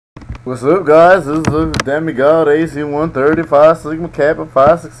What's up, guys? This is the Demigod AC-135 Sigma Kappa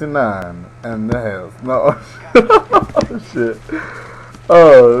 569 and the hells. No. Shit.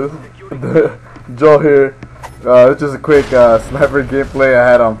 Joe here. It's just a quick sniper gameplay I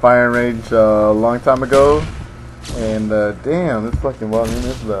had on firing range a long time ago. And damn, this fucking volume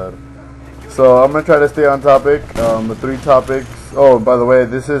is loud. So I'm gonna try to stay on topic. The 3 topics. Oh, by the way,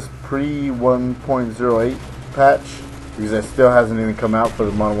 this is pre 1.08 patch because it still hasn't even come out for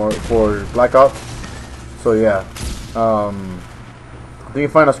the Modern War for Black Ops. So yeah, I think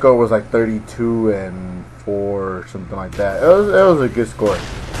the final score was like 32 and 4 or something like that. It was a good score.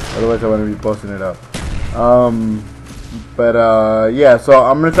 Otherwise, I wouldn't be posting it up. Yeah, so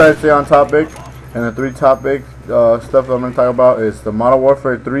I'm gonna try to stay on topic. And the 3 topic stuff I'm gonna talk about is the Modern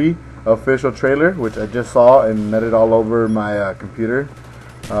Warfare 3 official trailer, which I just saw and netted all over my computer.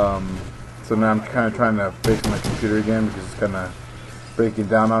 So now I'm kind of trying to fix my computer again because it's kind of breaking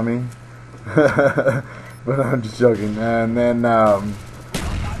down on me. But I'm just joking. And then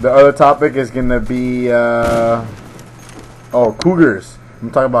the other topic is gonna be cougars. I'm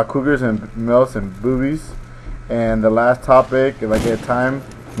talking about cougars and males and boobies. And the last topic, if I get time,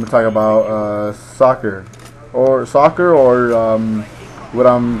 I'm gonna talk about soccer or what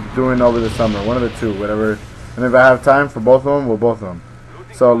I'm doing over the summer. One of the 2, whatever. And if I have time for both of them, we'll both of them.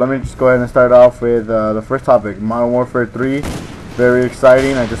 So let me just go ahead and start off with the first topic, Modern Warfare 3. Very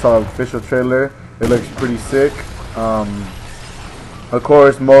exciting. I just saw the official trailer. It looks pretty sick. Of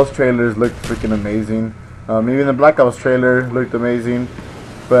course, most trailers look freaking amazing. Even the Black Ops trailer looked amazing.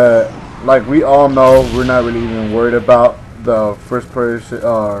 But like we all know, we're not really even worried about the first person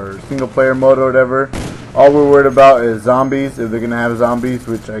or single player mode or whatever. All we're worried about is zombies, if they're gonna have zombies,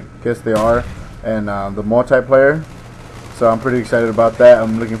 which I guess they are, and the multiplayer. So I'm pretty excited about that.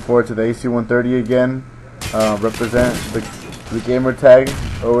 I'm looking forward to the AC-130 again, represent the gamer tag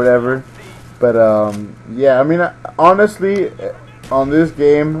or whatever. But yeah, I mean, honestly, on this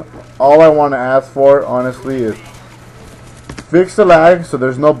game, all I want to ask for, honestly, is fix the lag so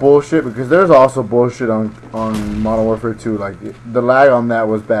there's no bullshit, because there's also bullshit on Modern Warfare 2. Like, the lag on that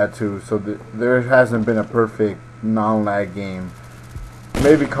was bad too, so there hasn't been a perfect non-lag game.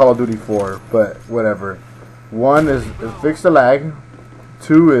 Maybe Call of Duty 4, but whatever. 1 is fix the lag.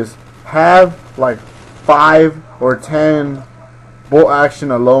 2 is have like 5 or 10 bolt action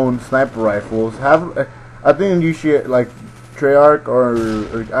alone sniper rifles. I think you should, like, Treyarch or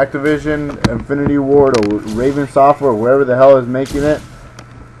Activision, Infinity Ward or Raven Software, or wherever the hell is making it.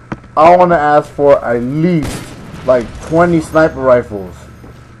 I want to ask for at least like 20 sniper rifles.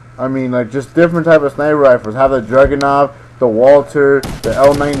 I mean, like, just different type of sniper rifles. Have the Dragunov, the Walter, the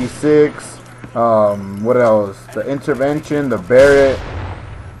L96. What else? The Intervention, the Barrett,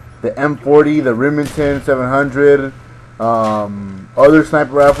 the M40, the Remington 700. Other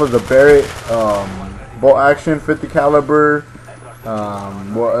sniper rifles, the Barrett, bolt action 50 caliber.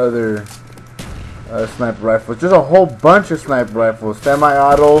 What other sniper rifles? Just a whole bunch of sniper rifles,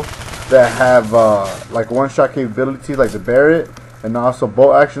 semi-auto that have like one-shot capabilities, like the Barrett, and also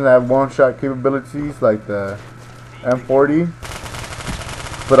bolt action that have one-shot capabilities, like the M40.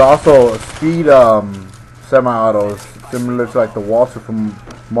 But also speed semi-autos, similar to like the Walter from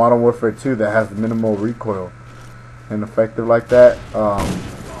Modern Warfare 2, that has minimal recoil and effective like that.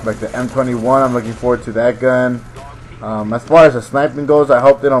 Like the M21, I'm looking forward to that gun. As far as the sniping goes, I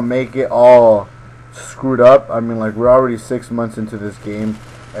hope they don't make it all screwed up. I mean, like, we're already 6 months into this game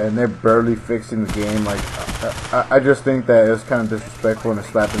and they're barely fixing the game. Like, I just think that it's kind of disrespectful and a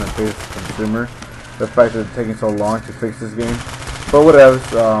slap in the face to the consumer, the fact that it's taking so long to fix this game. But whatever.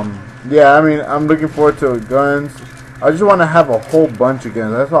 Yeah, I mean, I'm looking forward to guns. I just want to have a whole bunch of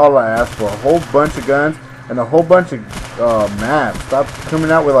guns. That's all I ask for. A whole bunch of guns and a whole bunch of maps. Stop coming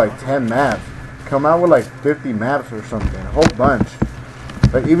out with like 10 maps. Come out with like 50 maps or something. A whole bunch.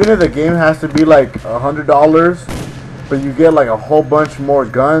 Like, even if the game has to be like $100, but you get like a whole bunch more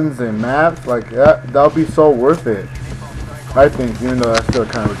guns and maps, like that'll be so worth it, I think. Even though that's still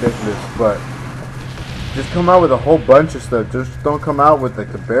kind of ridiculous, but just come out with a whole bunch of stuff. Just don't come out with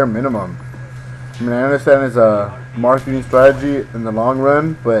like the bare minimum. I mean, I understand it's a marketing strategy in the long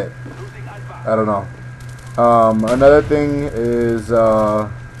run, but I don't know. Another thing is,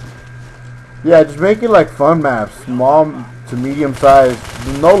 yeah, just make it like fun maps, small to medium size,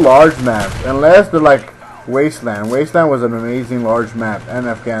 no large maps, unless they're like Wasteland. Wasteland was an amazing large map, and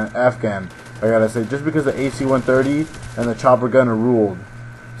Afghan, I gotta say, just because the AC-130 and the chopper gun are ruled.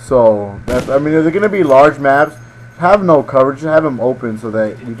 So that's, I mean, if they're gonna be large maps, have no coverage, have them open so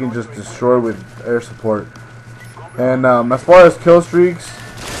that you can just destroy with air support. And as far as kill streaks,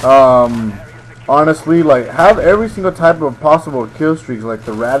 honestly, like, have every single type of possible kill streaks, like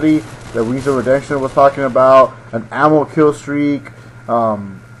the rally that Wings of Redemption was talking about, an ammo kill streak,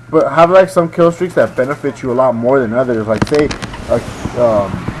 but have like some kill streaks that benefit you a lot more than others. Like, say, like,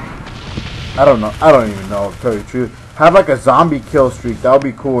 I don't even know, to tell you the truth. Have like a zombie kill streak. That would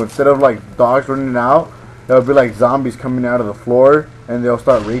be cool. Instead of like dogs running out, that would be like zombies coming out of the floor, and they'll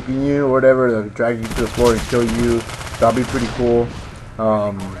start raping you or whatever. They'll drag you to the floor and kill you. That'd be pretty cool.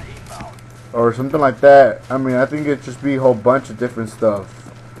 Or something like that. I mean, I think it'd just be a whole bunch of different stuff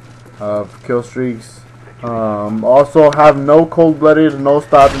of kill streaks. Also, have no cold-blooded, no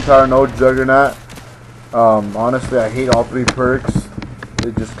stopping power, no juggernaut. Honestly, I hate all three perks.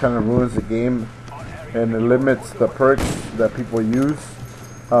 It just kind of ruins the game, and it limits the perks that people use.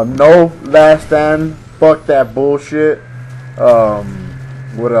 No last stand. Fuck that bullshit.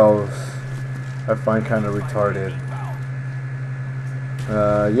 What else? I find kind of retarded.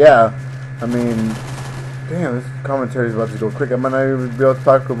 Yeah. I mean, damn, this commentary is about to go quick. I might not even be able to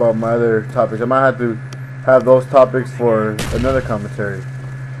talk about my other topics. I might have to have those topics for another commentary.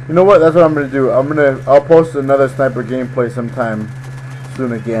 You know what? That's what I'm gonna do. I'll post another sniper gameplay sometime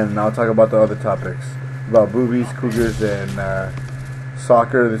soon again, and I'll talk about the other topics about boobies, cougars, and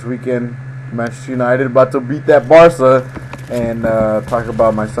soccer this weekend. Manchester United about to beat that Barca, and talk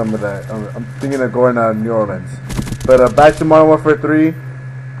about some of that. I'm thinking of going to New Orleans. But back to Modern Warfare 3.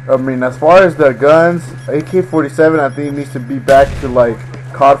 I mean, as far as the guns, AK-47, I think it needs to be back to like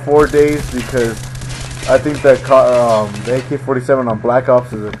COD 4 days, because I think that the AK-47 on Black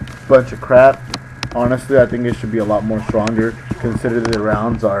Ops is a bunch of crap. Honestly, I think it should be a lot more stronger, considering the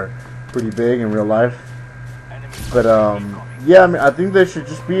rounds are pretty big in real life. But yeah, I mean, I think there should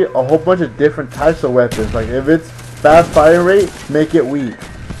just be a whole bunch of different types of weapons. Like, if it's fast firing rate, make it weak,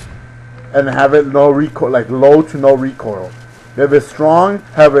 and have it no recoil, like low to no recoil. If it's strong,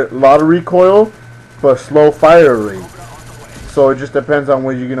 have it a lot of recoil, but slow fire rate. So it just depends on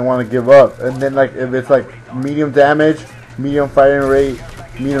what you're gonna want to give up. And then, like, if it's like medium damage, medium firing rate,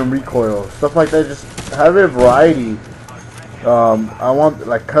 medium recoil, stuff like that, just have a variety. I want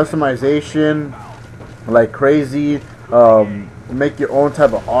like customization, like crazy. Make your own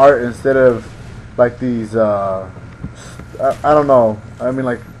type of art instead of like these. I don't know. I mean,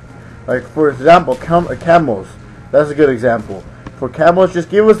 like for example, camos. That's a good example. For camos, just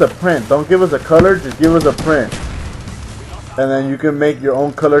give us a print. Don't give us a color. Just give us a print. And then you can make your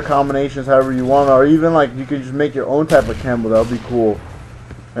own color combinations however you want. Or even like you can just make your own type of camo. That'll be cool.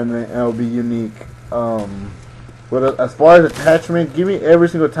 And then it'll be unique. But as far as attachment, give me every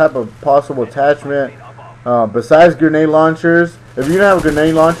single type of possible attachment. Besides grenade launchers. If you're going to have a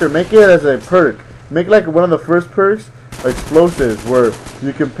grenade launcher, make it as a perk. Make like one of the first perks, explosives, where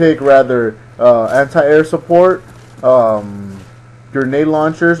you can pick rather anti-air support, grenade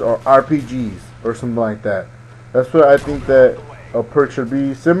launchers, or RPGs, or something like that. That's what I think that a perk should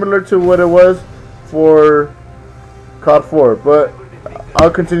be, similar to what it was for COD 4. But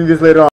I'll continue this later on.